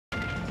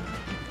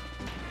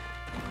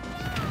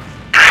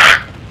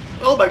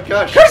Oh my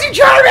gosh. Cursey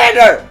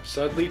Charmander!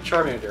 Suddenly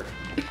Charmander.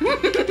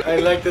 I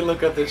like the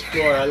look of this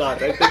floor a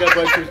lot. I think I'm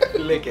going to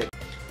lick it.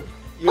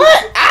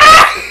 What?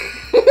 Ah!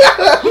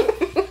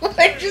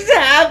 What just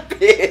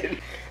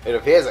happened? It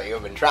appears that you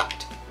have been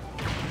trapped.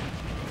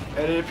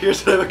 And it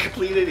appears that I'm a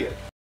complete idiot.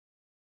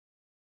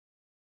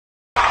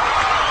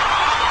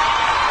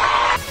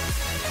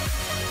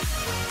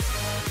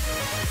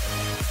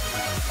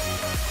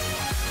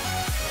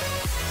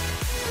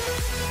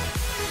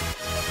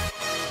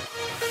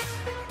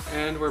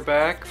 And we're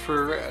back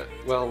for,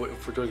 well,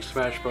 if we're doing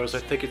Smash Bros. I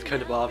think it's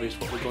kind of obvious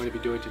what we're going to be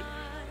doing today.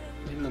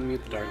 Didn't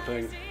unmute the darn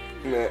thing.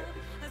 Meh.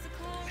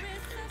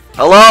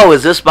 Hello,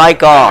 is this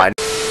mic on?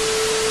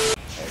 I've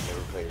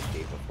never played this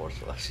game before,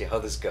 so let's see how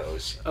this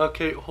goes.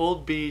 Okay,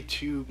 hold B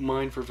to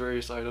mine for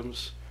various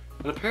items.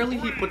 And apparently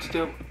he puts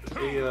down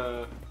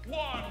a,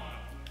 One,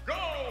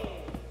 go!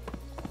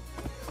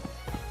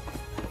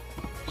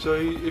 So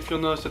if you'll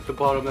notice at the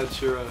bottom,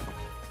 that's your,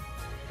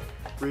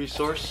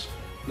 resource.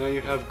 Now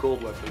you have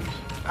gold weapons.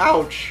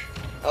 Ouch!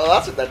 Oh,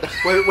 that's what that does.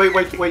 Wait,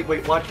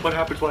 watch what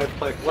happens when I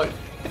play. What?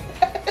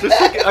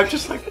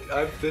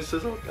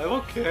 I'm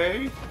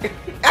okay.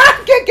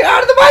 Ah, get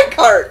out of the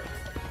minecart!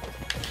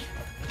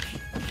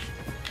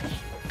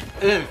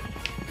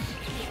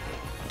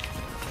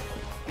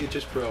 It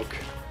just broke.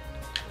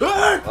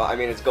 Well, I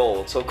mean, it's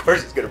gold, so of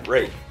course it's gonna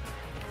break.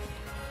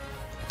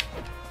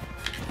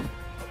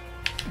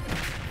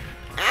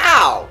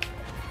 Ow!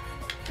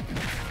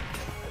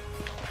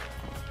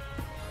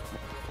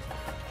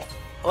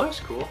 Oh,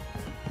 that's cool.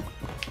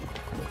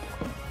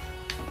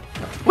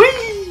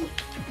 Whee!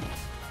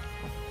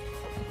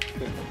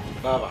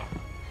 Baba.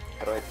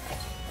 How do I...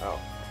 Oh.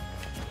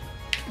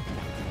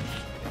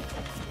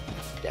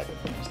 Stab it.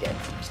 Stab.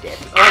 Stab.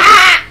 Oh.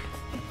 Ah!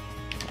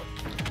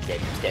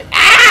 Stab. Stab.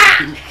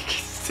 Ah!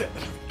 Escape.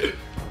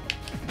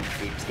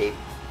 Escape.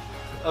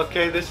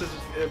 Okay, this is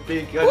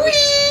being...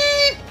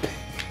 Whee!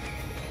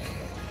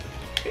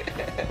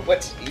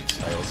 What's each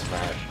style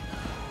smash?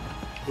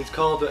 It's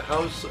called the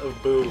House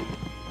of Boom.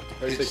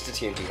 It's just a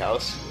TNT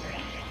house.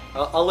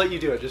 I'll let you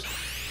do it, just...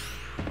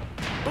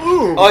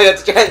 Boom! Oh yeah,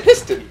 it's a giant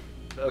piston!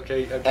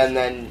 Okay, and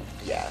then,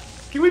 yeah.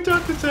 Can we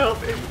talk this out?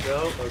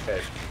 No?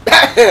 Okay.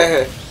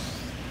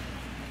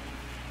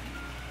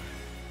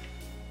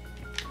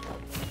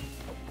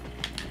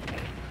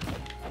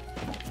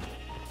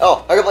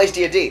 Oh, I can place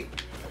D&D.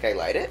 Okay,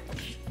 light it.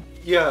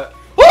 Yeah.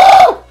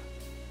 Woo!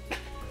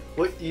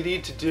 What you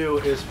need to do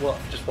is, well,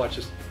 just watch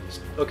this.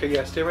 Okay,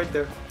 yeah, stay right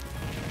there.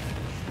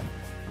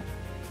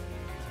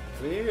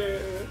 Yeah.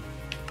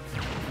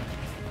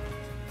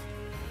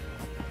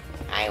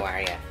 Hi, where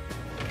are you?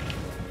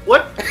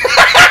 What?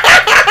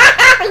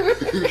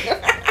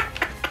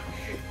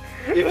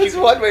 There's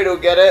one way to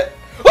get it.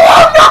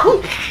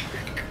 Oh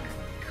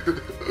no!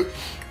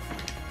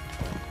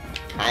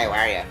 Hi, where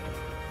are you?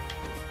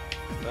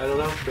 I don't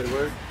know. Good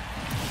word.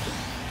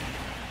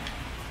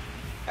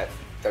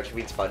 Don't you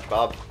mean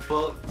SpongeBob?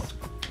 Well,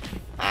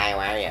 hi,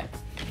 where are you?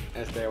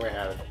 that's there we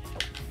have it.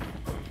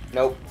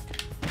 Nope.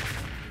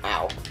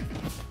 Ow.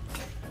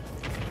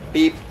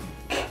 Beep.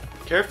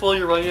 Careful,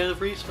 you're running out of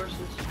resources.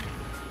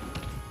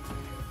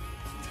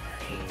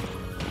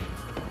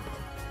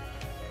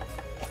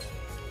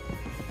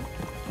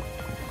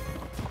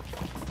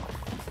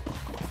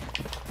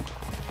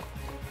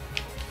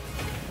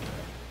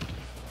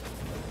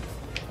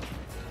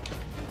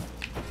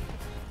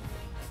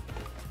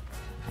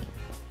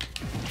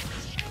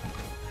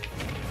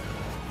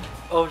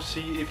 Oh,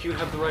 see, if you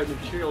have the right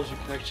materials, you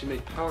can actually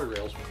make power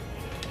rails.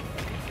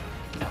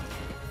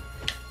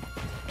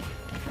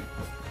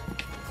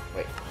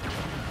 Wait.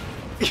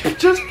 You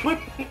just put...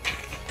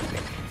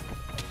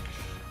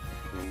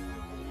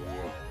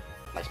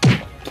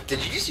 Did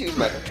you just use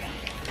my...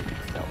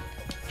 No.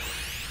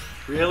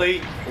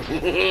 Really?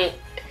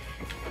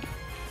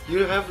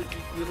 You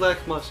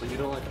lack muscle, you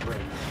don't like brain.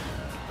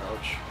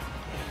 Ouch.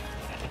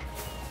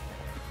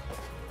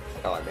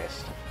 Oh, I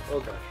missed.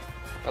 Oh gosh.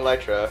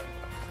 Elytra.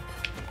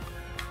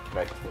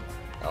 Right.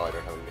 Oh, I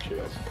don't have any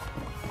materials.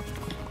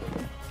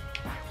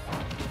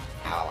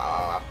 Ow, ow,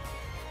 ow, ow.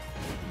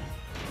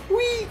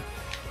 Whee!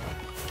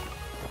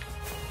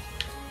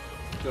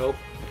 Nope.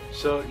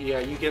 So, yeah,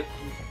 you get...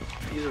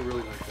 These are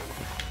really not good.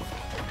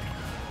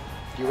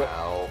 You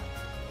Ow.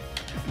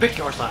 pick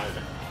your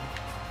side.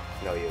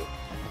 No, you.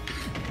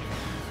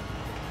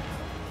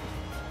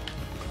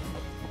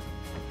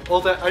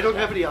 Oh, that... I don't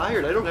have any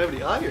iron. I don't have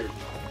any iron.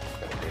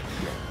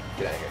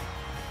 Get out of here.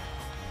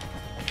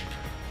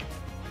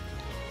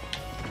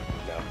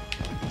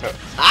 No.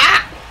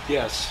 Ah!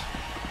 Yes.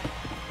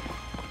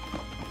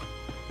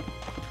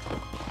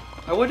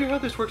 I wonder how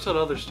this works on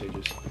other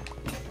stages.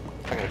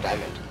 I got a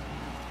diamond.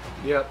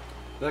 Yep.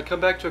 Then come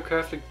back to a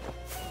crafting...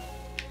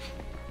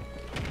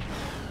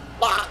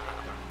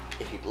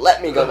 If you'd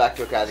let me go back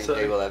to a crafting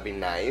Sorry. table, that'd be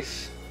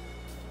nice.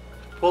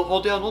 Well,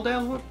 hold down, hold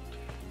down. What?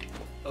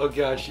 Oh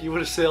gosh, you would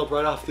have sailed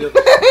right off the other...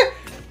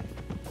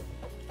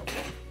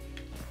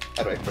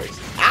 How do I place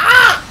it?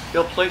 Ah!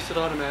 He'll place it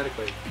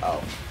automatically.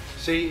 Oh.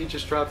 See, it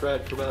just dropped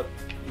right from up.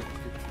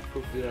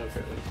 Yeah,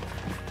 okay.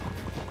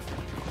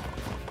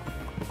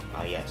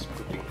 Oh yes,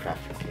 pooping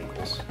crafting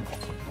tables.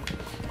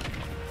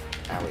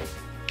 Owie.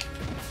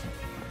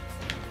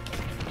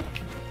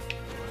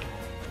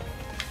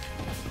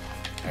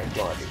 Alright,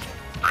 go on, dude.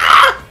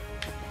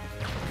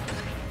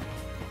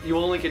 You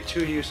only get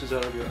 2 uses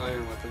out of your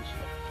iron weapons.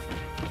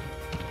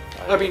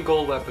 I mean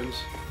gold weapons.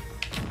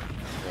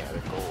 Yeah,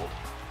 they're gold.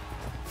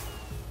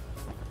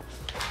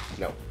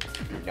 No.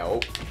 No.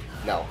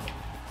 No.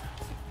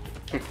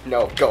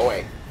 No, go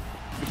away.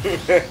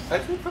 I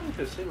think probably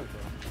the same with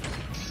that.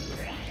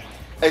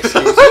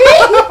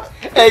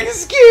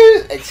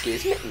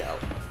 Excuse me? No.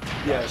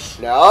 Yes.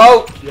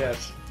 No!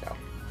 Yes. No.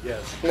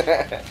 Yes.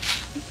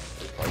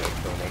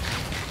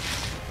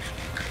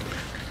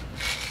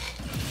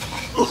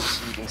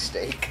 Eating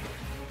steak.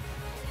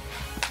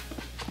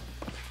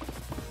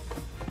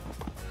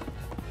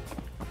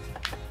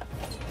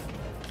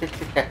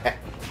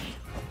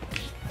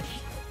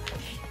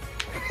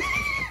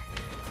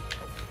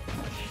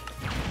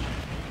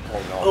 Oh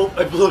no. Oh,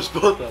 I blew us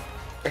both up.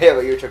 Yeah,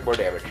 but you took more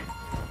damage.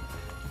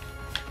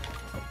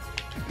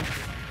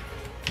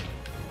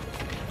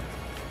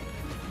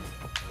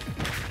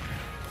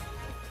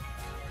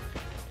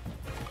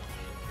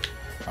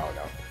 Oh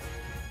no.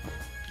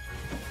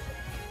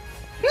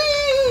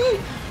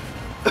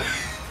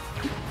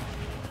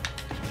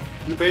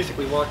 You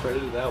basically walked right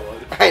into that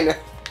one. I know.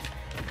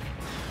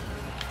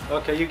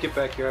 Okay, you get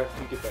back here.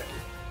 You get back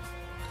here.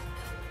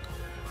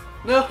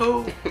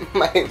 No!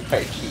 my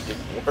key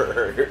didn't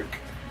work.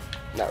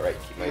 Not right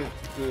key, my...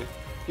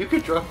 You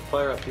could drop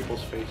fire on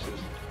people's faces.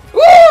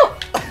 Woo!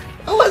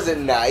 That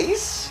wasn't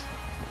nice.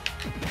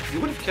 You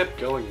would have kept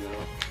going, you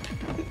know.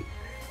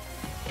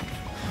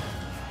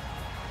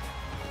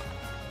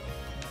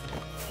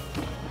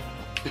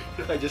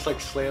 I just like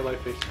slam my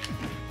face.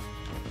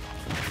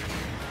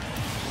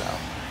 No.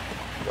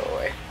 Go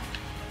away.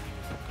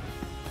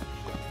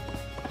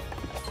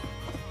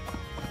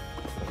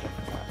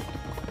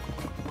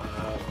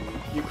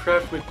 You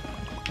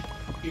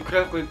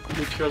craft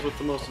materials with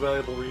the most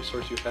valuable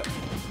resource you have.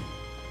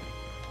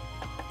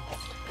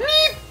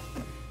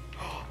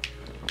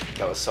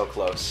 That was so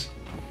close.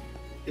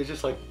 It's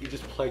just like you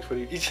just planked when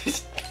you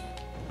just.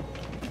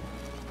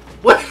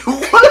 What?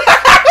 What?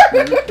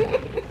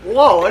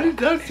 Whoa! I did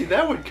not see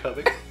that one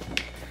coming.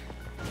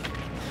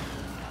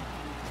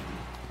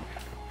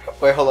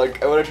 Wait, hold on.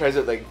 I want to try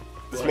something.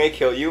 This What? may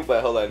kill you,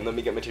 but hold on. Let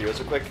me get materials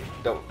real quick.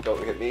 Don't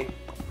hit me.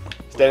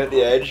 Stand at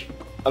the edge.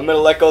 I'm gonna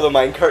let go of the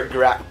minecart.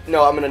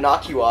 No, I'm gonna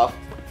knock you off.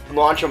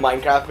 Launch a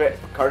Minecraft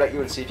cart at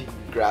you and see if he can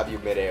grab you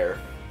midair.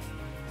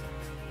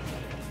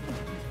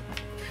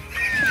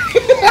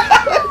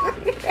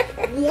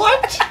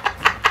 What?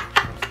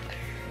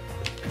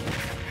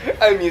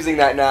 I'm using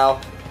that now.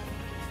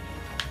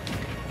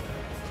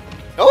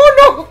 Oh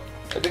no!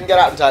 I didn't get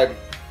out in time.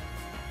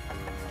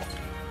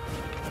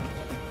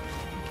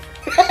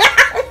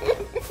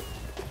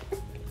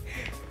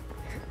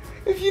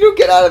 If you don't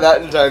get out of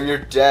that in time, you're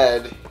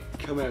dead.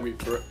 Come at me,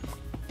 bro.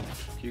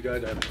 You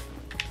got that.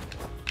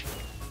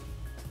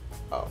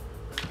 Oh.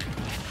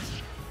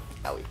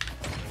 Owie.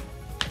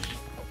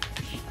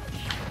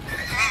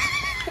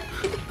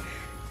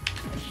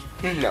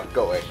 No,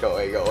 go away, go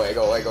away, go away,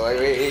 go away, go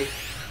away.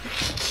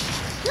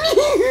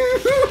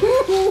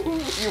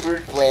 You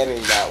were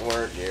planning that,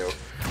 weren't you?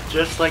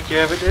 Just like you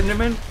have an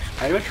Enderman,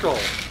 I'm a troll.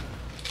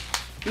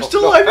 You're Oh,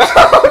 still no. alive.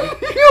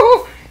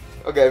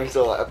 Okay, I'm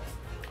still alive.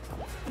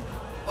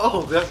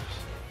 Oh, that's.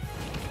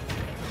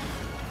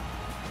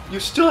 You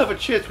still have a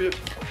chance.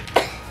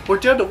 We're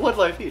down to 1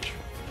 life each.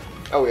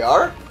 Oh, we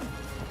are?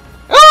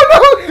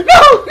 Oh no!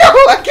 No! No!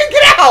 I can't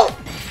get out!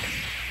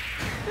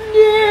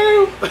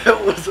 No!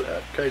 That was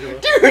kind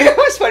of. Dude, that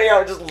was funny how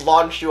it just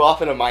launched you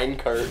off in a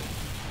minecart.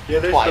 Yeah,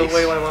 there's Twice. no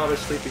way my mom is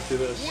sleeping through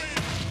this.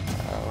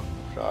 Oh,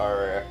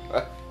 sorry.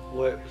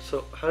 What?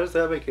 So how does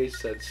that make any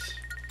sense?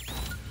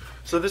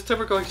 So this time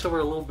we're going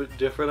somewhere a little bit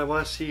different. I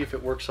want to see if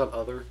it works on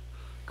other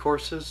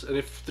courses and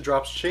if the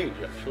drops change.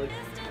 Actually,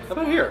 how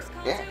about here?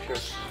 Yeah, sure.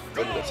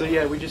 So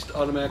yeah, we just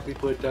automatically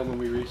put it down when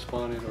we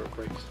respawn it or it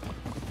breaks.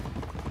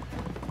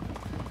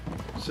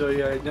 So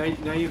yeah,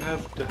 now you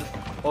have to.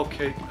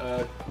 Okay,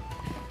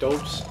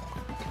 don't.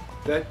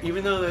 That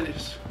even though that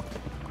is.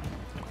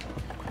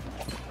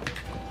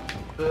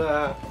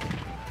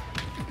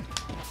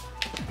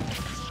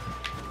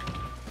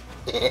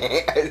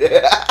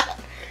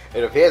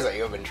 It appears that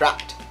you have been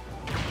trapped.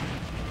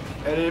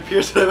 And it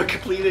appears that I'm a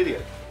complete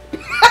idiot.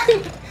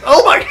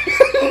 Oh my!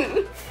 Do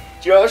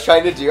you know what I was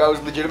trying to do? I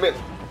was legitimate.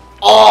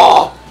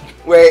 Oh!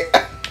 Wait.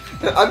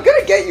 I'm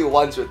gonna get you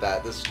once with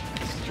that, this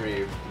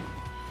stream.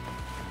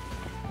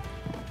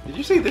 Did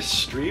you say this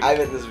stream?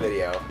 I'm in this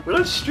video. We're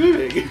not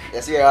streaming.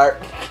 Yes, we are.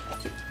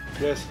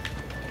 Yes.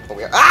 Oh,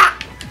 we are. Ah!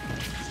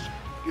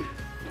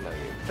 No,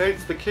 you. Hey,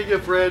 it's the king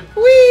of red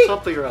Whee!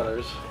 something or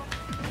others.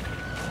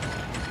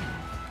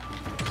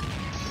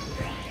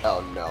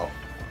 Oh, no.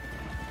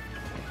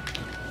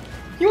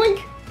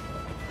 Yoink!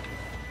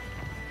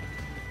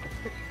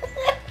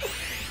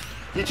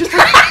 You just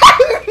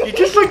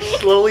like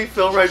slowly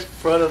fell right in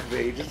front of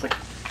me, just like,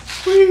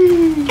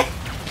 whee!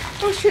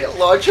 Oh shit,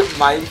 launch a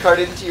minecart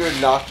into you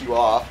and knock you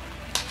off.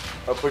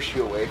 Or push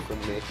you away from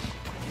me.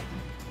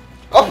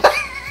 Oh!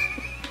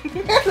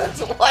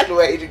 That's one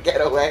way to get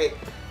away.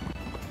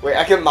 Wait,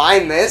 I can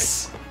mine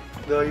this?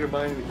 No, you're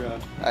mining the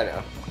ground. I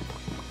know.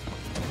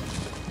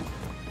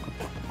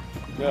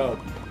 No.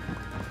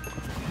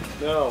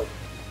 No.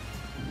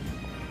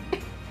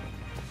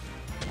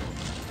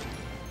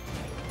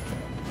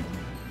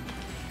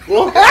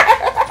 Whoa.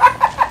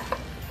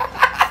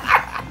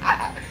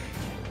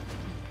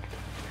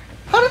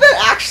 How did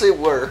that actually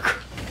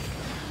work?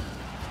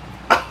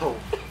 Oh.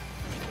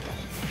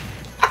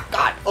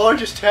 God. Oh, I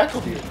just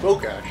tackled you. Oh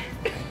gosh.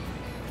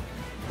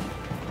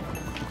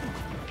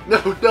 No,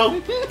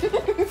 no.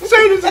 Say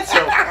it as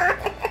itself.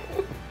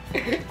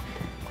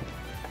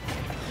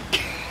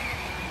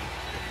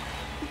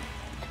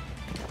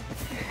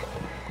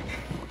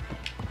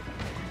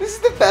 This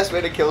is the best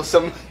way to kill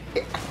somebody.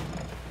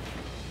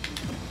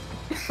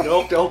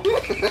 Nope, nope.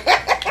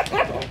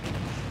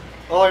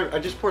 Oh, I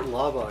just poured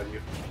lava on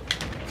you.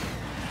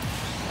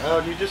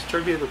 Oh, you just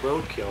turned me into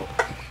roadkill.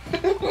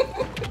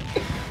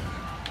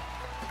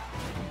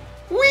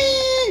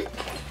 Whee!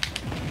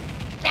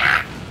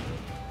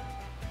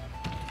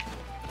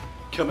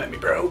 Come at me,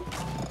 bro.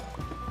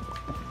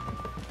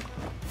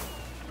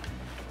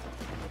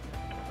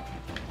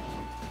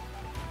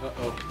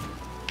 Uh-oh.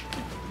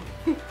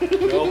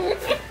 No.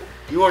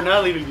 You are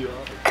not leaving me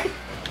off.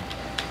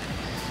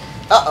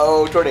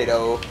 Uh-oh,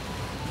 tornado.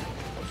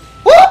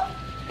 Whoop!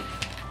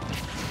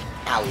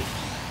 Owie.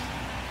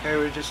 Hey,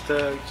 we're just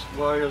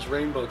Wario's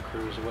Rainbow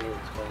Cruise or whatever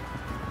it's called.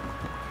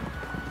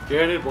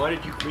 Janet, why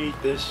did you create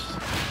this?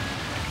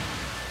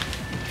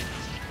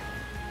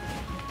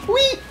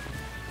 Whee!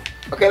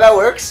 Okay, that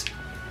works.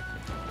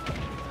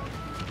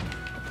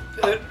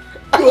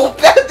 Oh,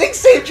 that thing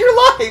saved your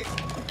life!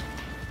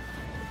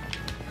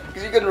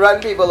 Because you can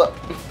run people up.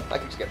 I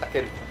can just get back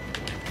in.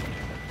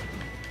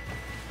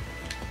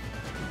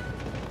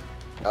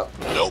 Oh.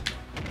 Nope.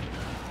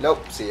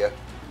 Nope, see ya.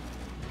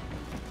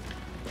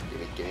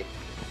 Gimme, gimme.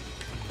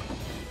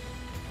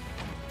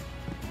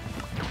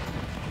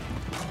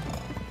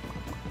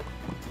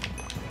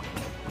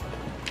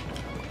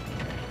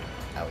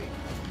 Owie.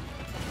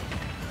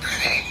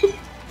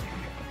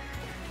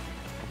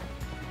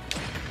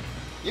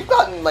 You've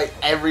gotten like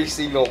every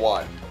single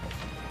one.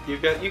 You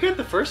got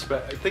the first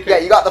one. I think. Yeah,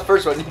 you got the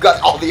first one. You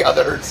got all the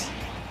others.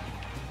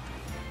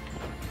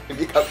 If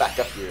you come back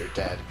up here, you're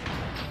dead.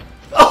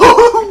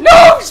 Oh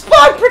no!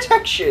 Spawn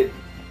protection.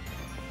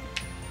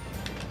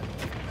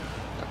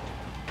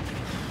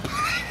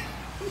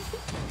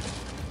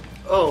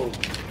 Oh.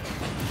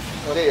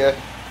 See ya.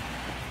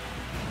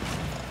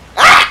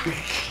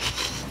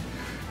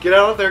 Get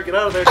out of there! Get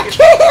out of there! I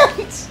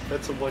can't.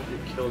 That's a one you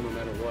kill no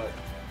matter what.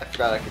 I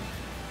forgot I could.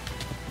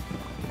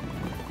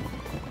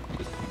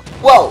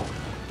 Whoa!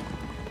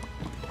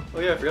 Oh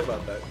yeah, I forgot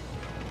about that.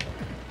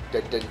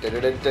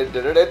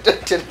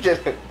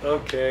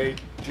 Okay,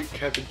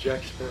 Captain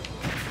Jack Sparrow.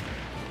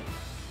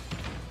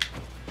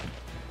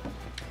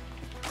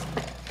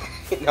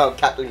 No,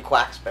 Captain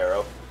Quack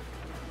Sparrow.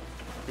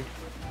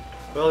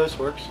 Well, this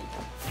works.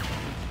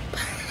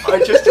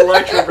 I just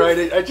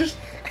electrocuted. I just.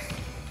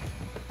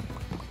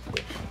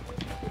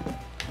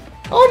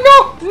 Oh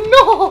no!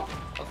 No!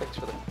 Oh, thanks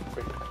for the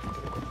great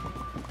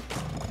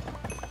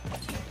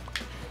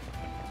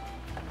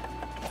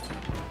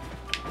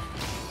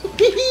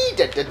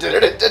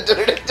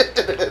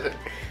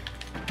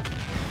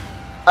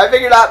I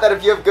figured out that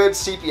if you have good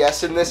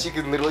CPS in this, you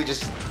can literally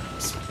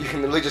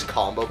just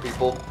combo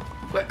people.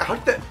 Wait, how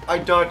did that? I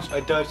dodged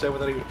that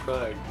without even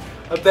trying.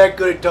 I'm that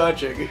good at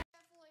dodging.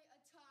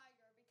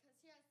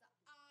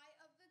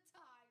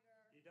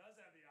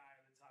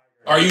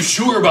 Are you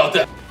sure about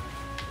that?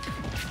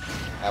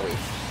 Owie.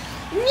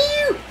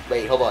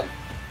 Wait, hold on.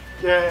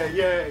 Yeah,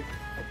 yeah.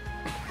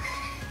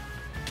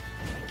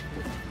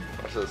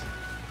 What's this?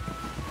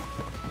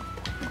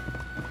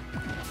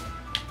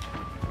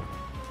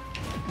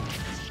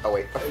 Oh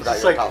wait, I forgot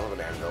you're on top of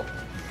an anvil.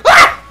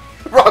 Ah!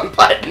 Wrong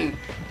button!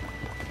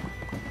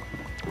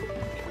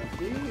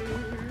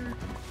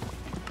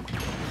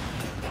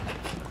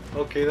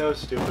 Okay, that was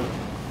stupid.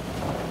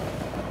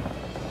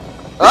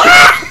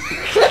 Ah!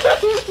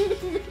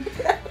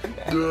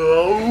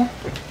 No.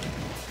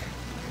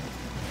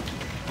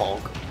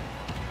 Bonk.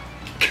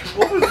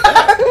 What was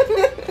that?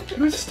 He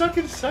was stuck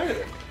inside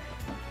it.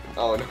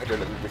 Oh no, I don't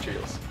have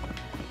materials.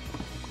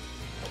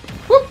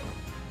 Whoop!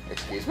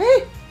 Excuse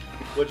me?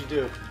 What'd you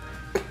do?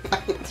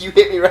 You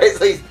hit me right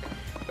as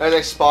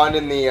I spawned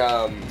in the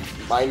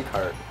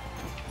minecart.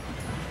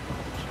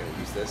 I'm just gonna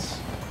use this.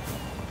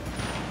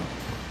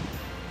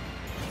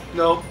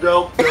 No,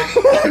 no, no.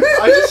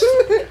 I just.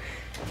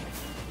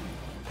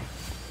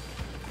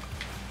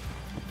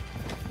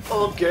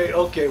 Okay,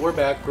 okay, we're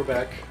back, we're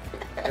back.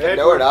 And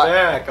No, we're not.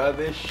 Back on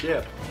this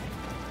ship.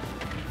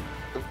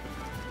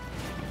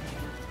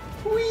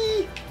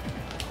 Whee!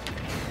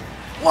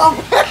 Whoa!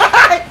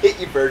 I hit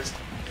you first.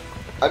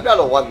 I'm down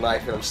to 1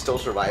 life and I'm still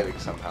surviving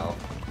somehow.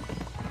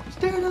 Just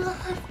Staying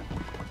alive.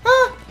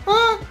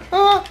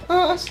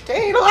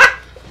 Staying alive.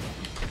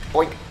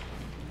 Boink.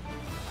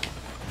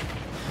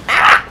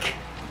 Ah!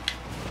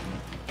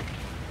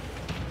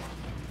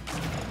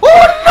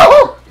 Oh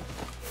no!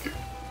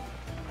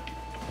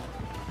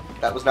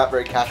 That was not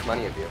very cash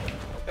money of you.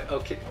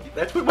 Okay,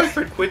 that's what my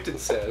friend Quentin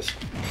says.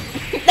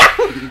 No!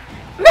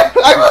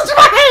 I will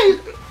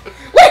survive!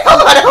 Wait,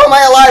 hold on, how am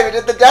I alive? I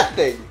did the death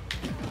thing.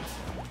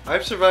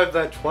 I've survived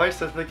that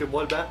twice, I think, in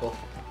one battle.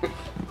 No,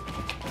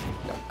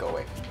 go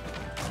away.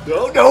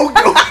 No, no,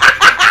 no!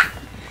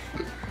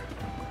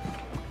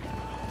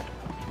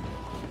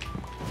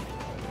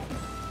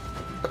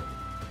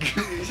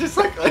 He's just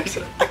like,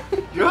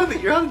 you're on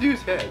the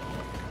dude's head.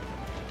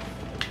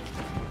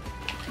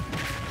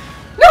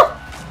 No!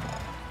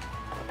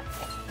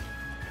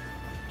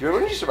 Do you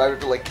remember when you survived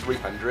up to like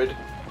 300?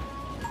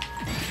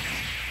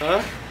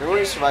 Huh? Remember when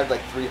you survived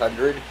like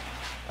 300?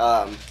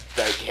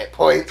 Like hit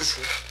points?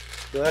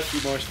 You'll have to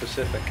be more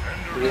specific.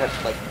 We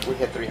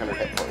hit 300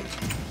 hit points.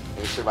 And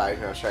you survived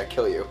and I was trying to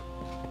kill you.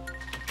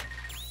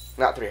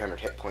 Not 300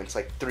 hit points,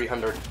 like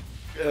 300.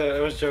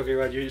 I was joking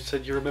around. You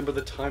said you remember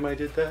the time I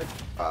did that?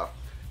 Oh.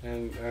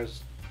 And I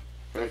was...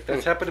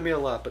 That's happened to me a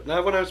lot, but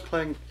not when I was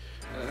playing...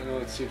 I know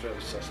it seems rather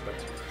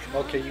suspect.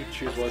 Okay, you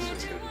choose one.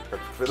 It's gonna be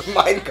perfect for the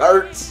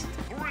minecarts.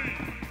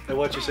 And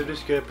what you said,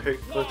 just get a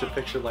put a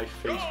picture of my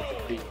face with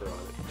the paper on it.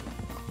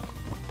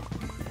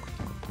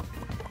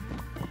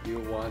 You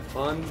want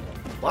fun?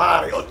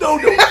 Why? Oh, no,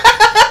 no!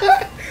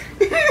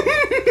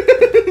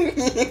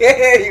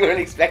 Yeah, you weren't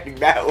expecting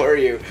that, were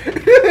you?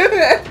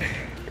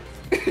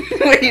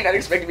 Were you not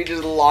expecting me to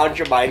just launch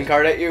a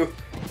minecart at you?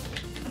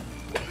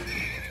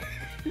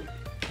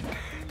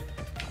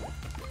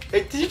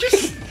 Hey, did you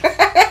just...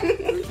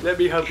 Let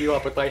me help you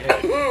up with my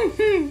head.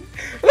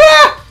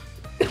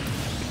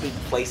 He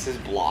places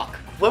block.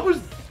 What was...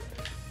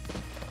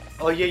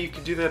 Oh yeah, you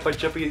can do that by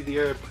jumping in the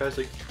air and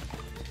pressing...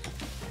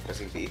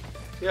 Pressing B.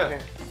 Yeah.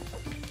 Okay.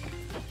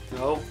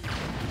 No.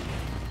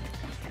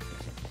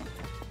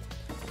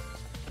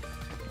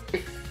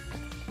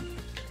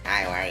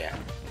 Hi, how are you?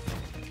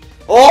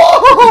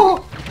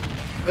 Oh!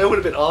 That would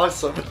have been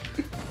awesome.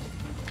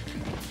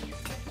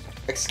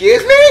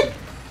 Excuse me?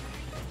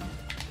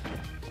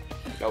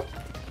 Nope.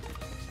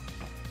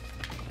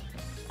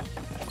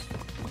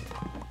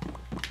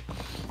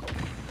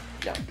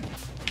 No.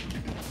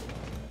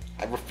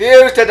 I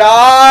refuse to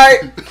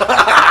die!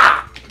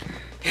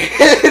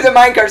 The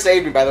minecart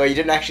saved me, by the way. You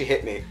didn't actually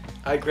hit me.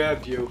 I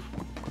grabbed you.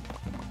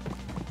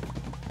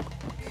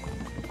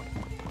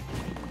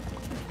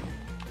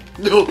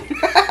 No.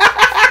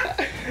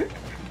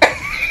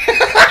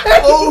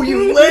 Oh,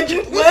 you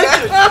legend! Damn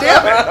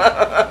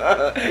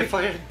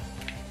it!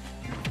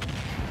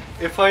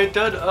 If I had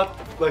done up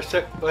my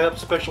up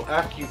special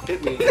after you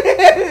hit me,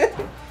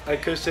 I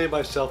could have saved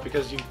myself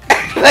because you.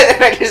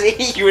 I just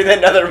hit you with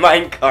another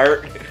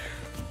minecart.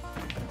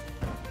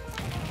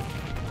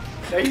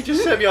 Yeah, you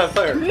just set me on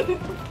fire.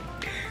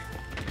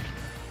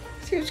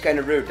 Seems kind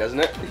of rude, doesn't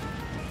it?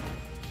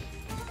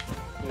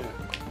 Yeah.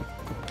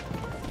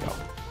 No.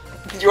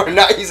 You are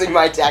not using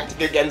my tactic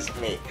against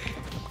me.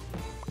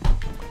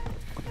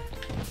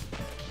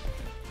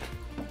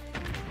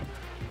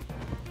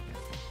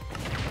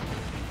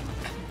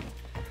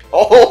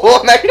 Oh,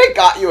 imagine I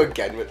got you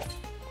again with...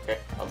 Okay,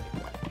 I'll do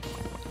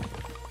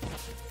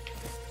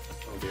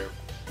Oh dear.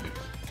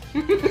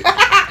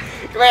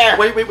 Come here!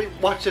 Wait,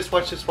 watch this. Go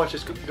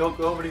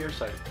over to your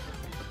side.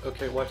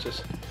 Okay, watch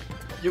this.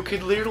 You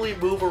can literally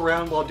move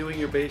around while doing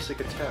your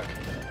basic attack.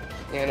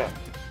 Yeah, I know.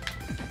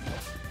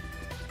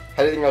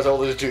 How do you think I was able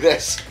to do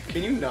this?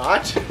 Can you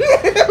not?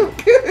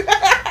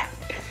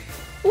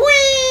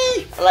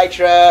 Whee!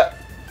 Elytra!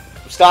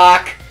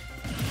 Stock!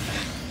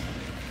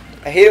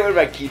 I hate it when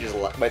my key just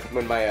left,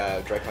 when my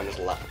Dracon just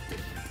left.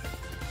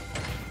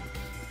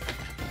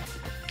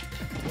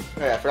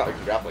 Oh yeah, I forgot we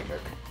can grappling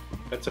hook.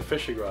 That's a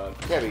fishing rod.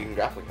 Yeah, but you can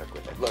grappling hook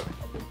with it. Look.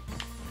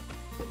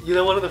 You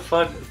know, one of the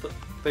fun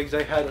things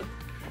I had...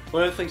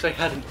 One of the things I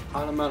had an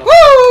odd amount of...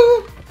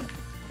 Woo!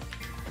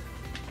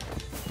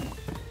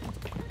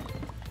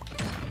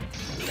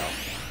 No.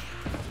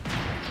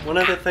 One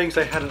of the things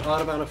I had an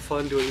odd amount of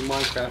fun doing in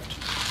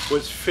Minecraft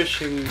was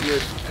fishing near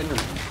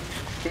Enderman.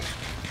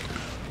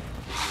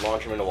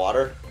 Launch him into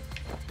water.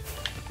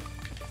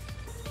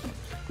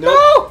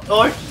 No!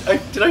 Oh,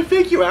 did I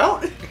fake you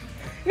out?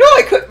 No,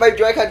 I could. My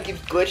Dracon keeps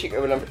glitching.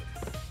 When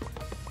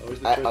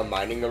I'm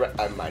mining a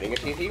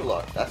TV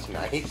block. That's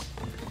nice.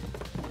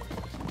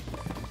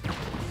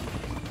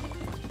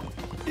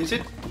 Is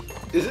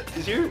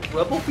your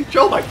rebel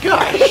feature? Oh my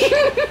gosh!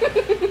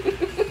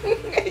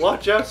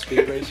 Watch out,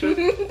 Speed Racer.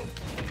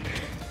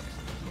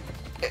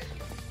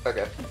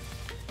 Okay.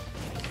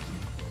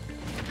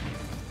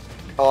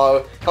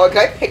 Oh, can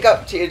I pick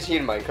up TNT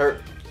in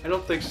minecart? I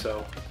don't think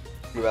so.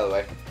 Move out of the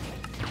way.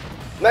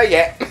 Not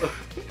yet.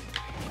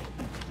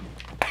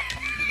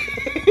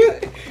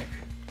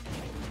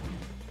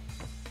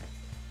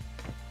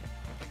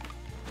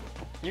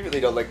 You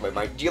really don't like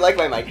my Do you like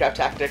my Minecraft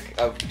tactic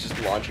of just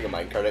launching a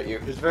minecart at you?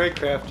 It's very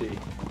crafty.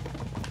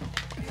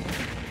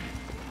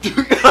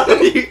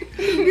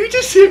 You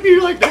just hit me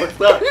like, no, it's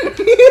not.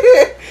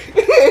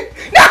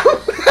 No!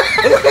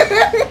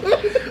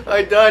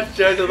 I dodged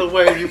out of the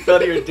way and you fell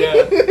to your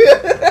death.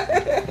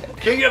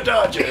 King of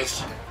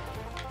dodges.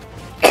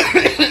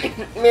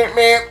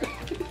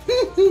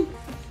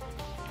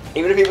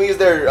 Even if people use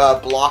their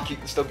block, you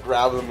can still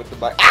grab them with the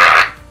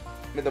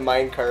with the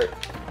minecart.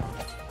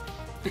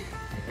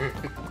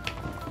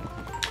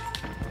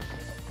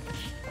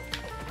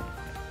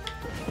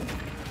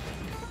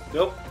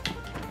 Nope.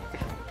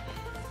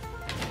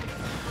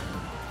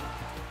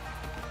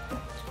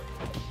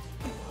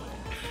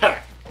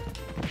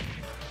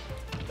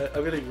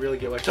 I'm gonna really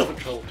get myself in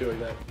trouble doing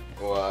that.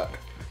 What?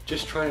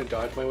 Just trying to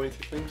dodge my way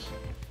through things.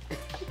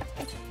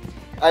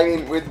 I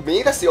mean, with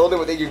me, that's the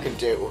only thing you can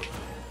do.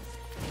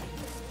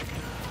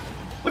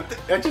 What the?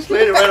 I just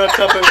landed right on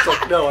top of it. It's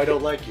like, no, I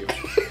don't like you.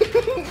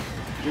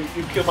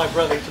 You kill my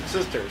brothers and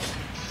sisters.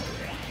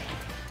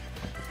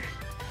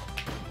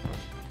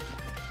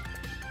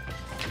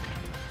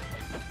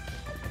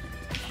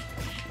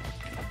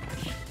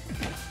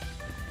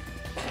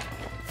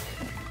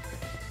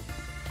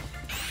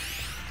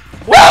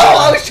 Whoa!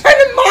 I was trying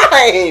to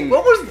mine!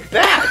 What was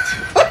that?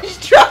 I was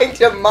trying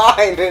to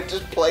mine and it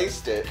just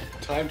placed it.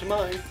 Time to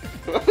mine.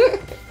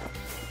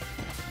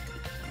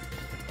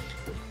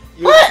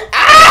 What?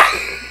 Ah!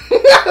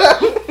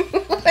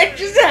 What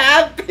just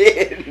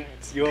happened?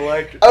 You were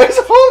like, I was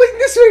holding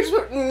this way.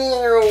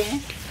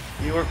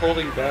 you were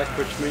holding back,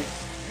 which means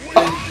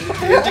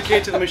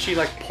indicate to the machine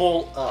like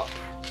pull up.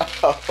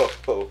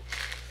 Oh.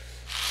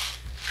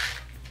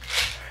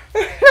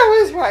 That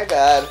was my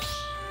bad.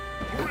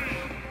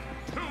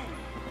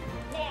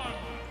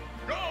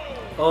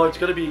 Oh, it's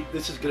gonna be.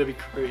 This is gonna be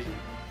crazy.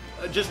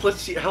 Just let's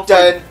see how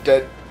far.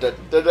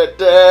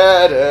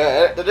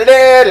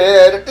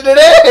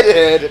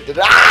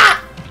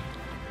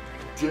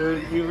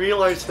 Dude, you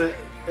realize that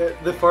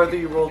the farther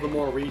you roll, the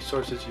more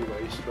resources you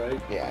waste,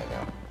 right? Yeah, I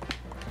know.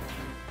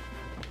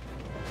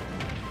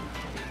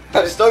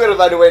 I'm still gonna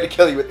find a way to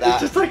kill you with that.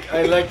 It's just like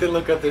I like the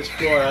look of this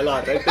floor a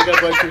lot. I think I'm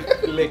going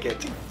to lick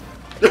it.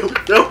 No.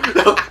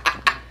 No!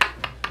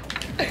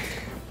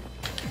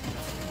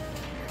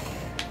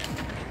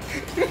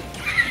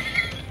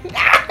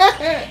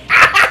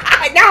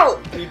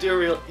 You do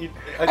real.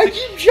 I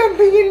keep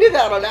jumping into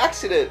that on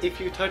accident. If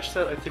you touch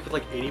that, I think with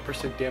like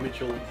 80% damage,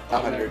 you'll.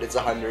 100. It's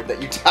 100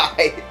 that you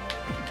die.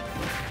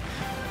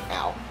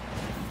 Ow.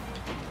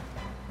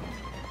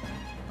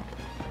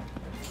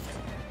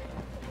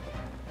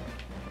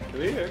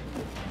 Come here.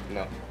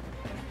 No.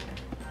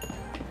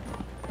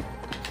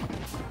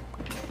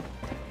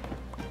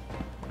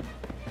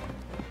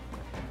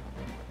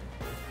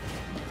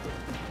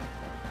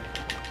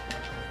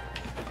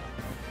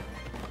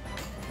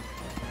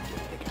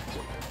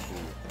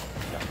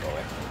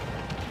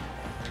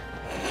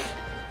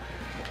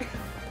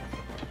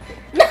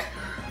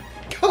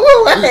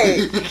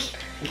 Away.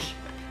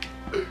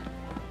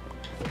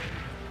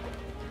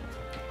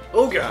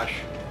 Oh gosh.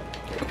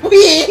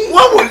 Whee!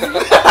 What was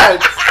that?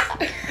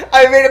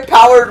 I made a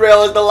powered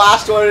rail as the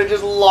last one and it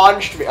just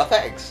launched me. Oh,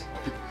 thanks.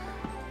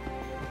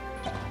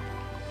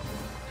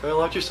 Try to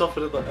launch yourself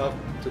into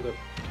the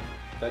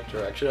that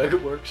direction. I think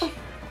it works. I'm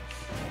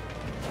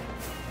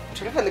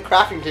trying to find the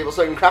crafting table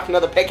so I can craft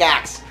another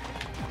pickaxe.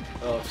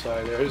 Oh,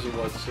 sorry. There's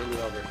one sitting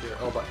over here.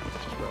 Oh, but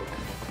it's just broke.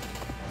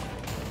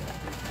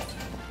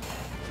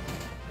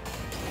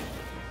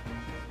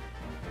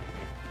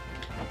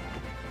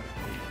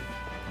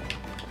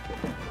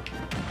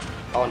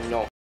 Oh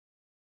no.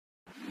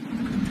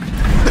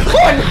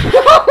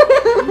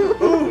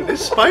 Ooh,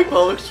 this spike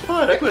ball looks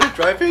fun. I'm going to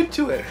drive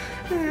into it.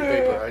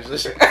 Vaporize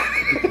this.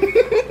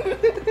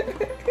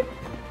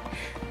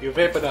 You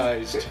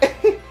vaporized.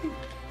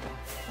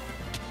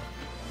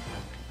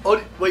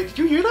 Oh, wait, did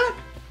you hear that?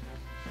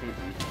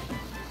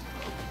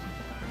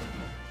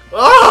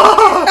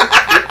 Oh!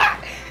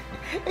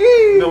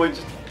 No, wait,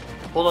 just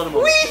hold on a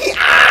moment. Whee!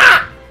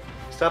 Ah!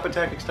 Stop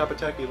attacking,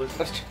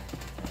 listen.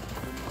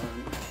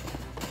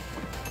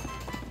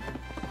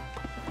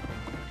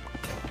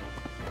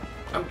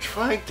 I'm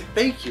trying to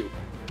thank you.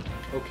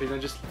 Okay, now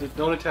just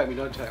don't attack me,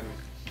 I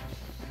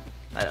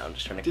know, I'm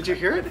just trying to. Did you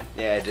hear it?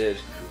 Yeah, I did.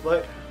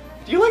 Like,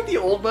 do you like the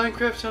old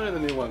Minecraft sound or the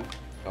new one?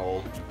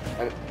 Old.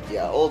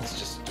 Yeah, old's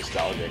just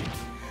nostalgic.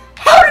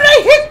 How did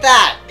I hit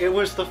that? It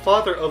was the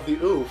father of the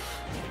oof.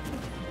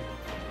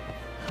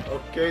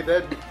 Okay,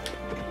 then.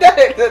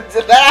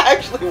 Did that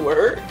actually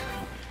work?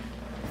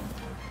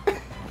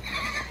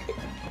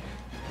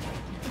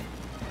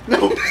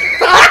 No!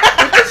 Stop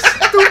with the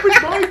stupid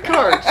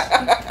minecarts!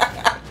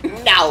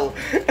 No!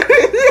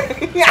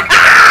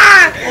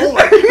 Oh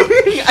my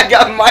gosh! I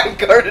got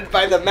minecarted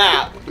by the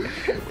map.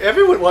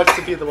 Everyone wants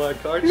to be the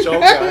minecart, so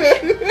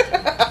gosh.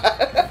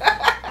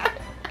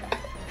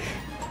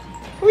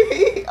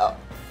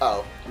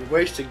 Oh. You're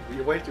wasting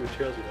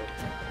materials, you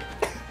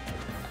know.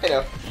 I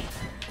know.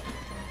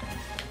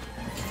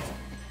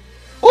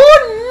 Oh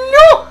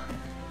no!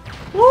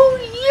 Oh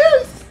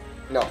yes!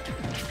 No.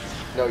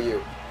 No,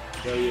 you.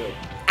 No, you.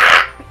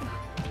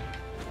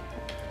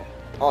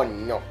 Oh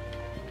no.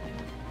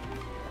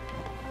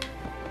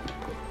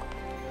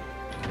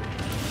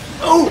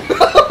 Oh!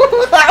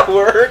 That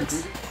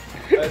works!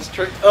 That's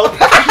trick. Oh!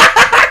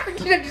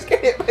 Did I just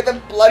get hit by the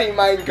bloody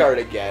minecart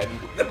again?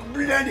 The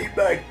bloody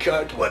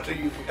Minecart, what are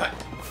you?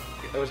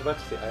 I was about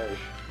to say Irish.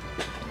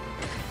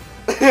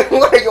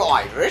 What are you,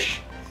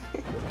 Irish?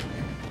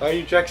 Are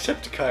you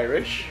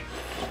Jacksepticeye-Irish?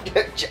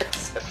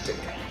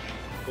 Jacksepticeye.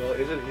 Well,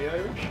 isn't he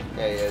Irish?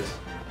 Yeah, he is.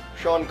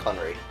 Sean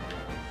Connery.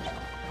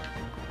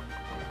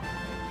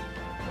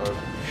 Or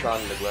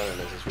Sean McLennan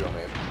is his real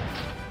name.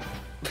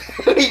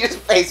 He just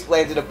face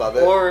planted above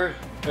it. Or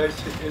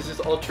is his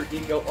alter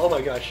ego? Oh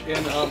my gosh!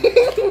 In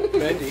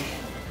Mandy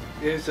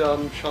is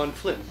Sean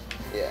Flynn.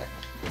 Yeah.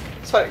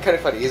 It's kind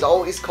of funny. He's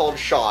always called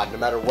Sean, no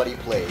matter what he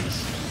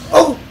plays.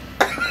 Oh.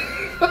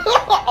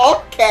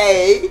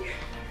 Okay.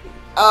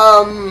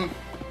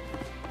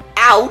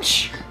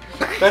 Ouch.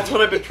 That's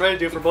what I've been trying to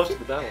do for most of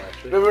the battle,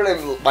 actually. Remember when I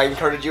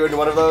minecarted you into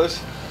one of those?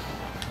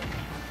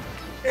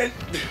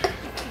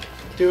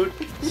 Dude,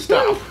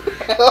 stop.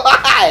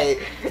 Why?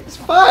 It's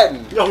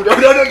fun. No.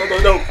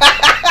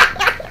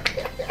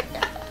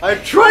 I'm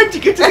trying to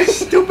get to this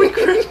stupid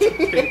crafting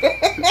table.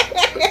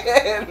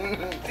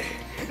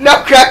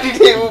 No crafting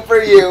table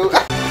for you.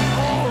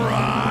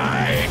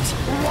 Alright!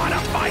 Wanna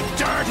fight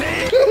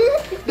dirty?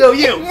 No,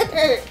 you.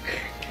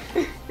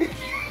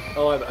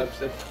 Oh, am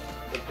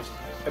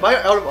I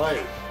out of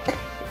iron?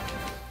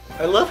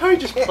 I love how he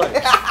just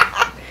plays.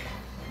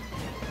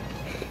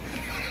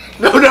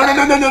 No.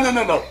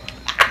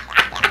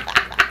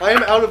 I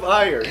am out of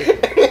iron.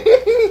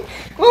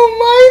 Well,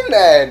 mine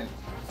then.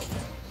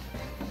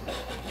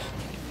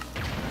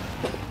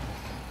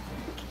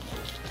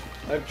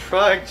 I'm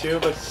trying to,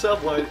 but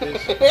someone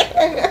is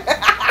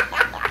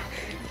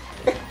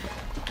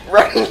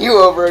running you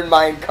over in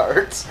mine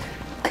carts.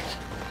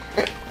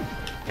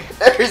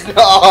 There's no.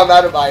 Oh, I'm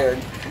out of iron.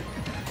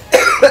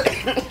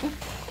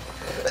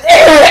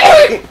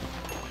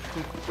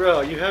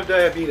 Bro, you have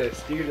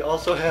diabetes. Do you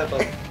also have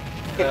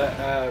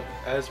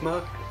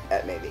asthma?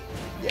 Maybe.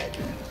 Yeah, I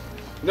do.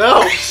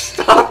 No!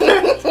 Stop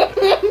it!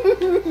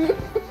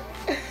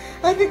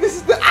 I think this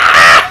is the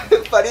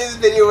funniest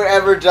video we've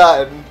ever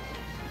done.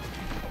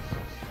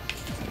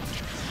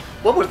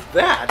 What was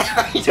that?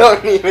 I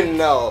don't even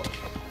know.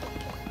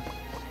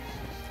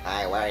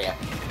 Hi, where are you?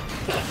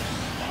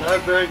 Not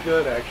very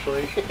good,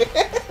 actually.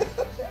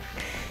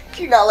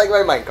 Do you not like my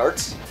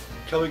minecarts?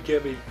 Come and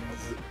get me,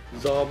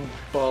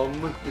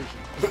 Zombum.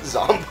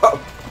 Zombum.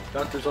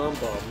 Dr.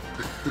 Zombum.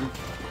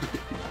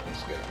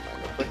 Just gonna mine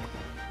real quick.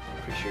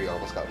 Pretty sure you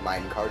almost got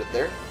minecarted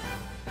there.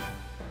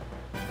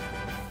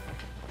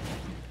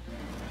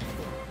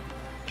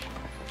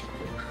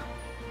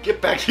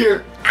 Get back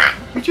here!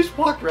 We just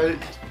walked right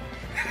into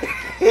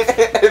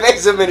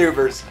Evasive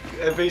maneuvers.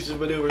 evasive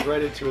maneuvers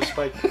right into a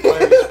spike.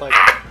 Fire spike.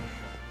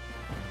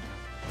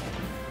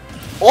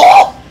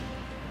 Oh!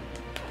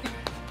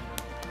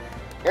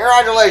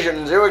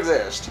 Congratulations, you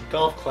exist.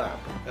 Golf clap.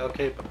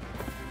 Okay.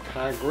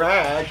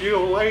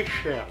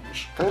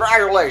 Congratulations.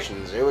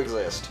 Congratulations, you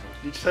exist.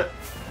 You said.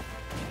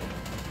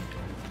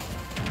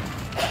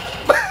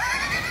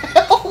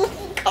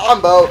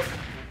 Combo.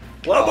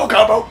 Wombo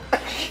combo!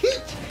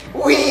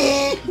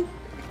 Wee!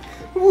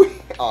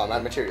 Oh, I'm out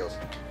of materials.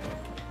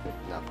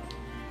 No.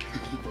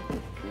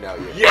 No,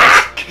 you.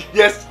 Yes!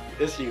 Yes!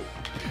 It's you.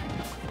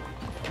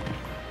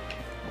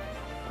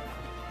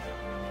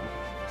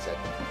 I said.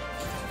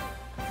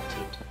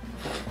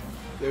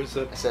 There's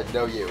a. I said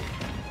no, you.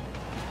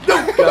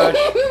 No! Gosh.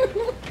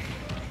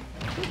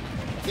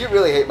 You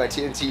really hate my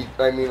TNT.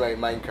 I mean my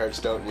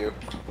minecarts, don't you?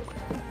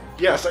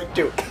 Yes, I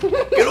do.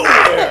 Get over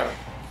there!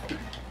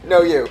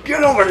 No, you.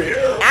 Get over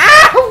here!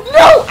 Ow!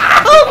 No!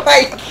 Oh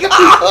my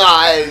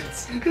God!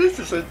 This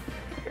is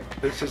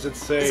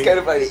insane. It's kind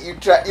of funny.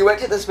 You went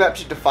to this map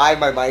to defy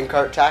my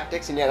minecart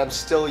tactics, and yet I'm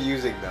still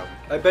using them.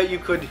 I bet you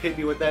couldn't hit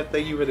me with that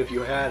thing even if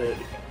you had it.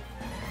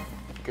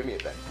 Give me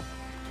it then.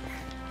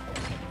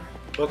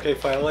 Okay,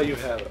 fine, I'll let you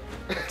have it.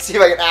 See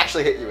if I can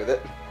actually hit you with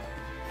it.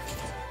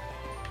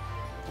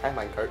 Hi,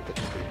 minecart. That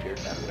just appeared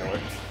out of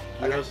nowhere.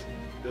 You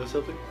know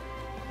something?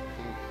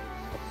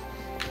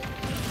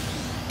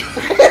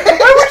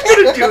 I was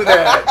gonna do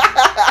that!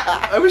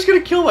 I was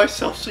gonna kill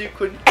myself so you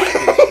couldn't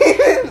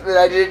hit me. Then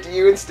I did it to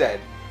you instead.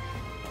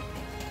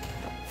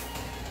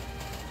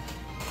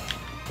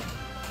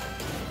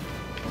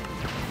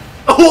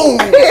 Oh!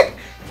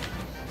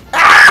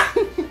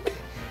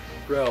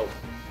 Bro.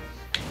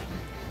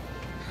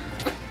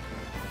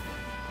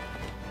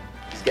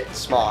 He's getting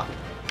smart.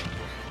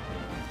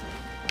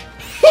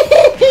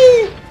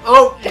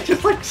 Oh, you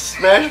just like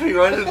smashed me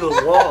right into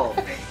the wall.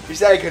 You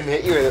said I couldn't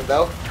hit you with it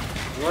though.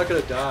 I'm not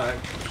gonna die.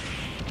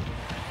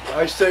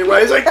 I say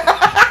rising.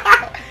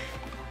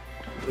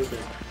 Okay.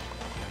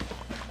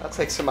 That's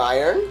like some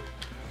iron.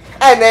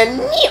 And then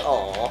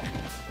oh,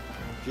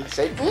 you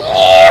say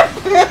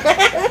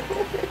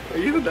Are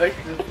you the knight?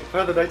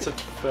 Part of the knights of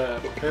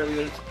apparently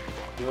there's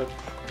you know what?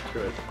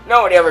 Screw it.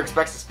 nobody ever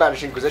expects the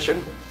Spanish Inquisition.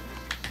 You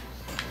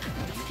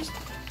just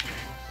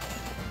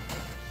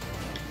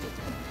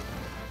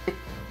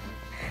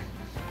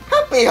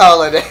Happy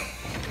holiday.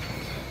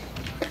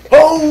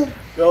 oh!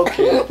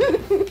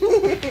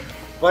 Okay.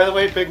 By the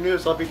way, big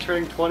news, I'll be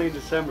turning 20 in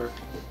December.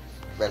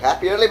 Well,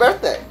 happy early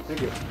birthday.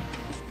 Thank you.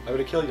 I'm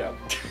gonna kill you now.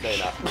 No, you're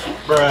not.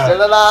 Bruh.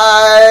 Still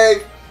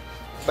alive!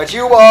 But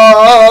you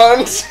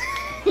won't!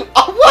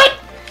 Oh, what?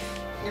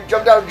 You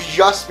jumped out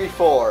just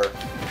before.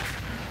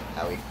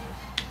 Owie.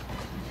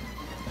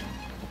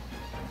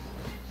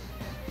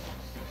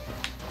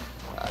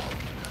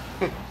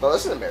 Well,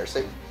 this is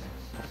embarrassing.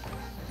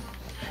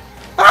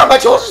 Ah, my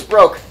tool just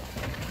broke!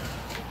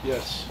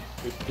 Yes,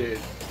 it did.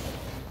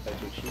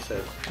 That's what she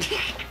said.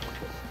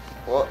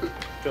 What?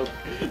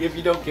 If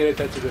you don't get it,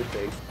 that's a good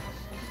thing.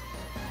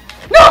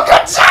 No,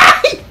 good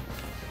side!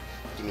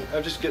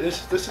 I'm just kidding.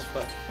 This is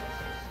fun.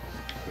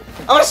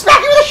 I'm gonna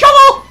smack you with a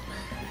shovel!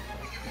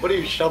 What are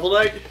you, Shovel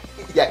Knight?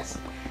 Yes.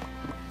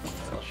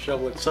 I'll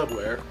shovel it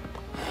somewhere.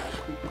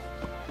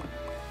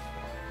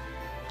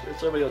 There's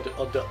so many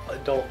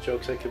adult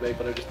jokes I can make,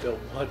 but I just don't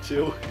want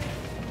to.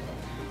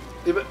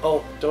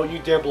 Oh, don't you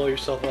dare blow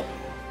yourself up.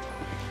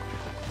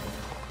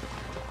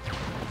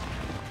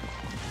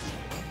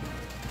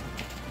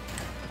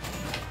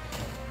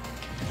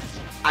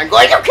 I'm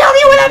going to kill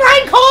you with a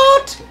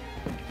Minecart!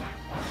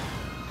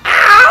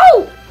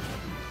 Ow!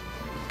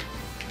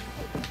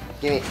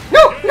 Gimme.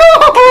 No! No!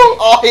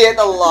 Oh, he hit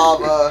the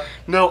lava.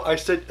 No, I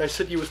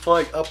said he was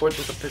flying upwards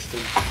with a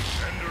piston.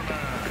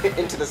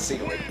 Into the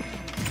ceiling.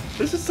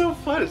 This is so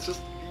fun. It's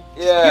just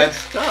you Yeah. can't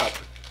stop.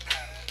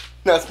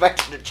 No, it's my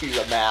turn to choose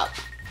a map.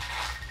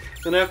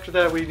 And after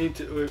that, we need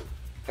to.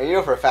 And you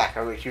know for a fact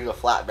I'm going to choose a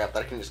flat map that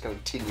I can just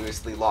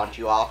continuously launch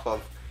you off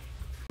of.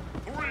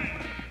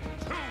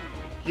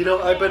 You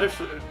know, I bet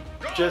if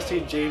Jesse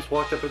and James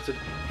walked up and said,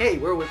 "Hey,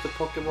 we're with the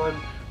Pokemon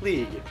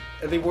League,"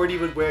 and they weren't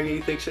even wearing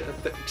anything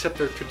except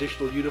their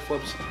traditional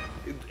uniforms,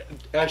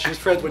 Ash and his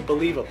friends would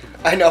believe them.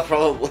 I know,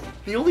 probably.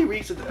 The only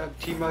reason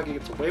Team Rocket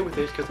gets away with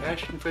it is because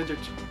Ash and friends are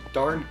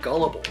darn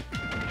gullible.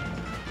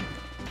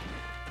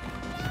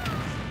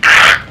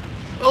 Ah!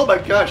 Oh my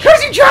gosh!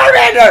 Crazy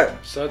Charmander!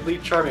 Suddenly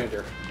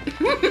Charmander.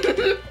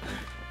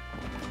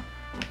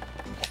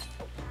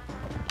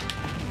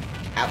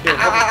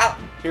 Ow.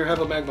 Here, have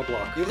a magma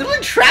block. You literally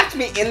trapped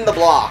me in the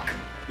block.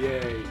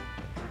 Yay.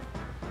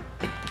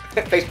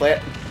 Faceplate.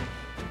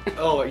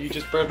 Oh, you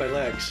just burned my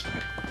legs.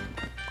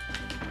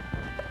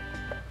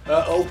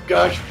 Oh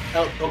gosh.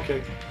 Oh,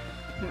 okay.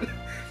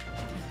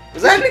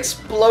 Was that an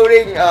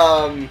exploding,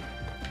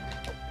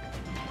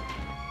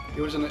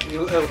 It was an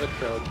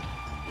electrode.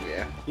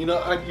 Yeah. You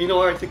know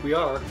where I think we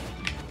are.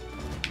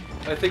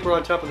 I think we're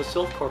on top of the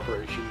Sylph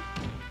Corporation.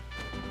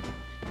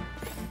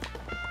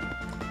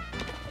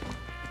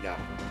 No.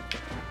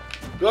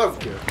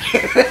 Okay.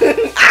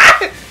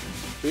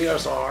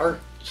 BSR.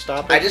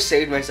 Stop it. I just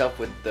saved myself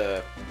with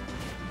the...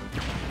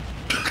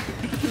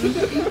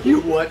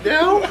 You what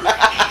now?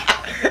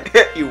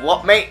 You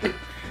what, mate?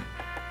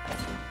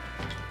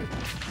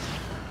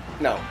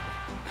 No.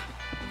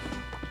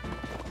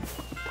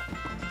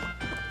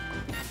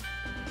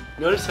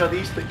 Notice how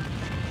these things...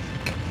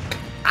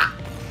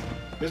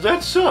 Is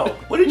that so?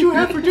 What did you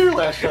have for dinner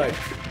last night?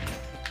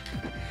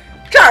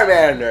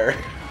 Charmander!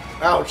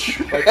 Ouch.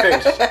 My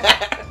face.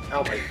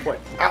 Ow, my foot.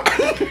 Ow.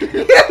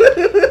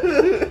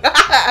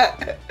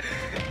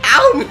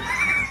 Ow!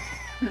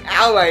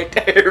 Ow, my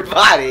entire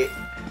body.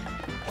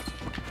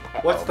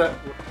 What's that?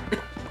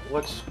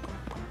 What's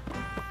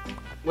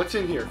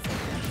in here?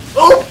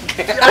 Oh!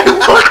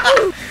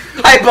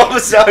 Hi,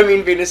 Bulbasaur, I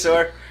mean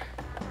Venusaur.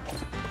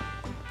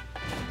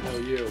 No,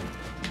 you.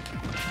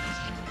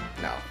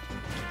 No.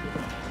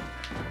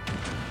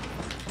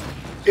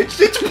 It's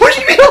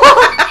pushing me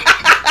along!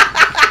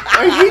 I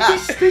hate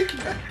this sticky.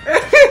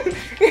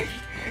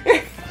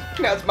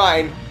 No, it's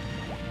mine.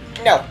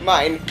 No,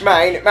 mine.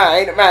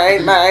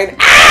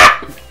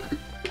 Ah!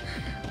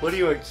 What are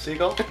you, a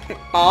seagull?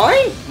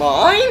 Mine?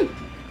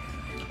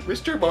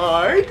 Mr.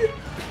 Mine?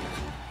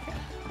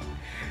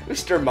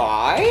 Mr.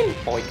 Mine?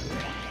 Boink.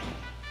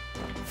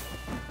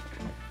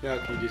 Now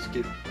can you just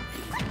get...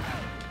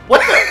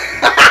 What the?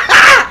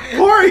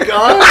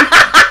 Porygon!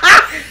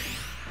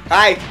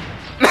 Hi.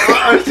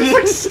 I was just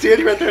like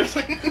standing right there. It's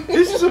like,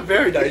 this is a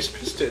very nice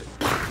piston.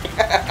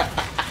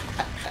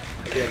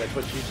 Again, that's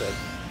what she said.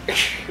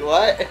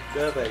 What?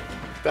 Nothing.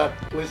 Stop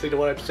listening to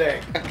what I'm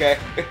saying. Okay.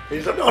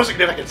 There's no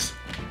significance.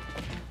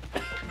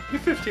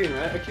 You're 15,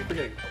 right? I keep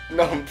forgetting.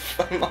 No,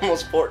 I'm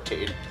almost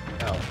 14.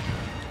 Ow.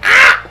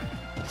 Ah!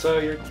 So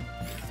you're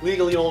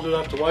legally old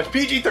enough to watch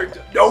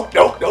PG-13. No.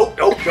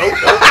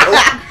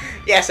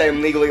 Yes, I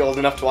am legally old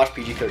enough to watch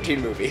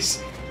PG-13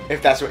 movies.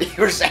 If that's what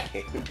you were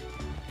saying.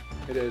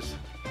 It is.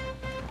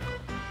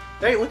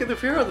 Hey, look at the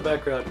fear on the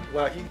background.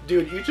 Wow,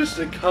 dude, you just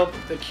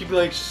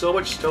accumulate so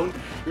much stone.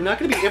 You're not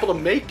going to be able to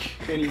make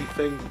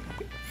anything.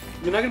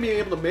 You're not going to be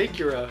able to make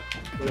your,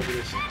 whatever it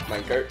is.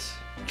 Minecarts.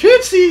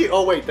 Can't see!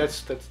 Oh, wait,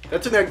 that's an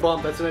egg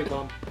bomb. That's an egg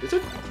bomb. Is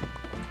it?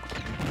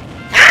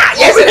 Ah,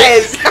 yes, it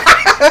is!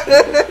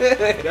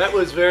 That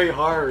was very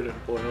hard,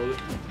 Boiled.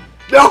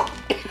 No!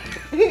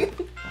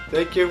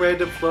 Thank you,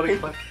 random floating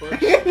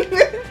platforms.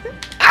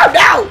 Oh,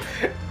 no!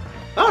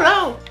 Oh,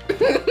 no!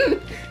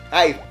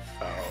 I...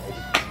 Oh.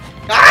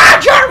 Ah!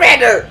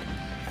 Ender!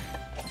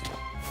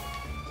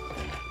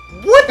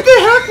 What the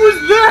heck was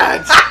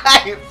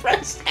that? You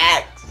pressed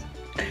X.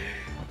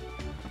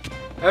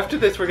 After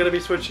this, we're gonna be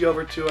switching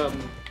over to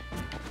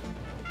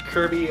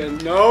Kirby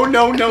and no,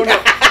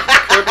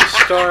 Kirby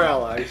Star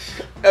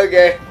Allies.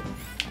 Okay.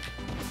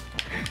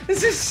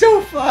 This is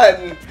so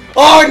fun.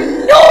 Oh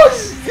no!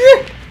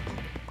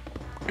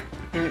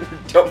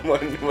 Don't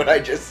mind what I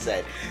just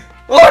said.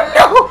 Oh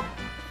no!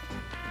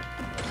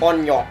 Oh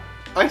no!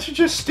 I should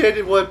just stand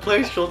in one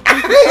place. You'll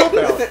take yourself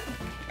out.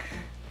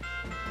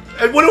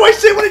 And what do I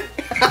say when it?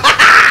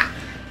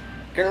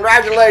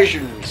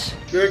 Congratulations!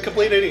 You're a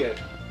complete idiot.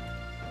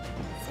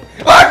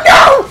 Oh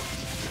no!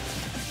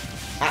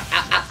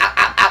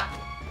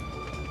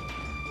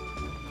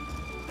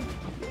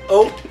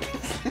 Oh.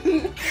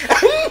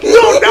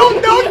 No!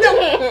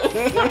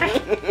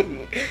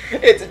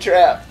 It's a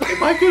trap.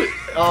 Am I gonna?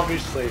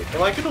 Obviously.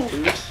 Am I gonna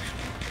lose?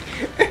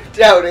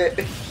 Doubt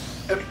it.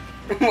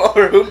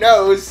 Or who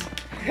knows?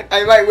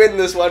 I might win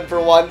this one for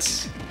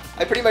once.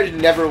 I pretty much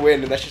never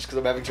win, and that's just because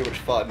I'm having too much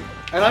fun.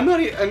 And I'm not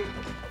even.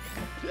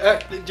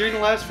 During the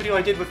last video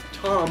I did with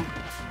Tom,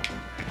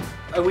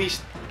 we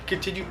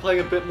continued playing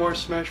a bit more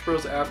Smash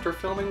Bros. After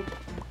filming.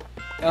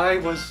 I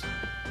was,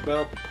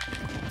 well,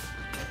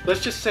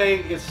 let's just say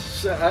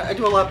it's. I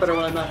do a lot better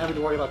when I'm not having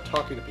to worry about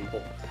talking to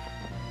people.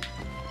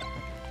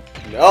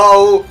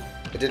 No!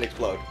 It didn't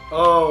explode.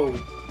 Oh.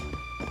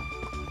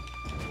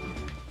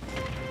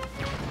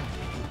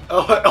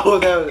 Oh,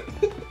 that.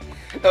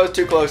 That was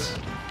too close.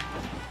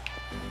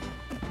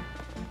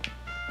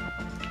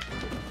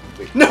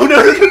 No!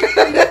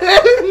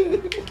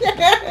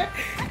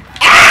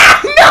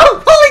 Ah! No!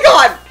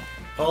 Polygon!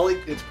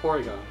 It's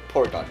Porygon.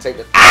 Porygon, save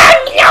it. Ah!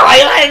 No!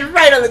 I landed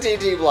right on the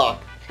TNT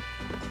block.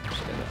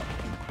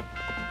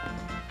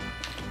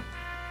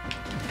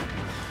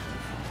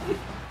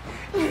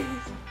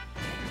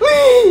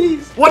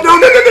 Please! What? No!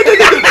 No!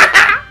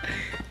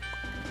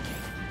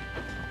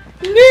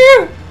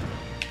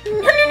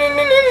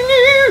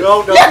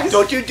 No! Yes!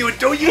 Don't you do it!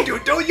 Don't you do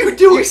it!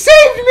 You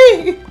saved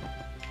me!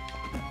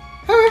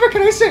 However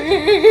can I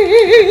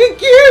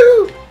thank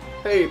you?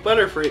 Hey,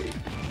 Butterfree.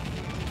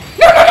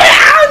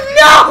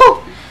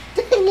 No!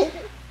 Dang it!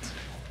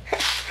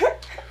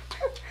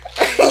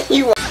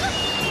 You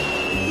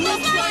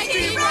Looks like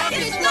the rock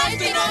is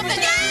busted open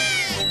again!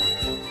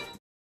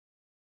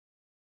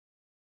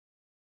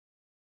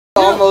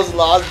 almost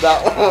lost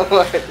that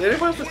one. It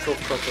was the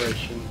Sylph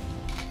Corporation.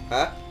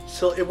 Huh?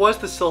 So it was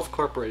the Sylph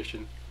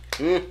Corporation.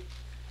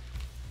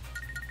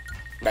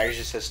 Max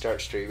just says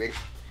start streaming.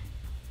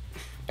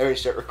 And we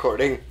start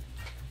recording.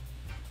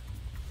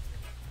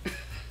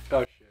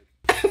 Oh shit.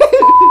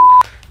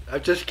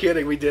 I'm just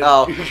kidding, we did.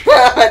 Oh.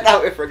 I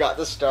thought we forgot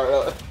to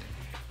start.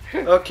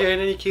 Okay, in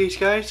any case,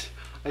 guys,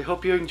 I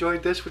hope you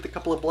enjoyed this with a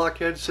couple of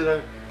blockheads.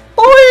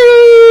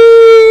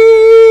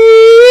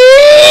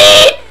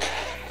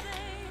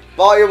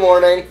 Volume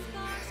warning.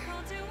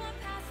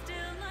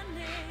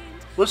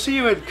 We'll see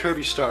you in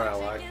Kirby Star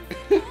Ally.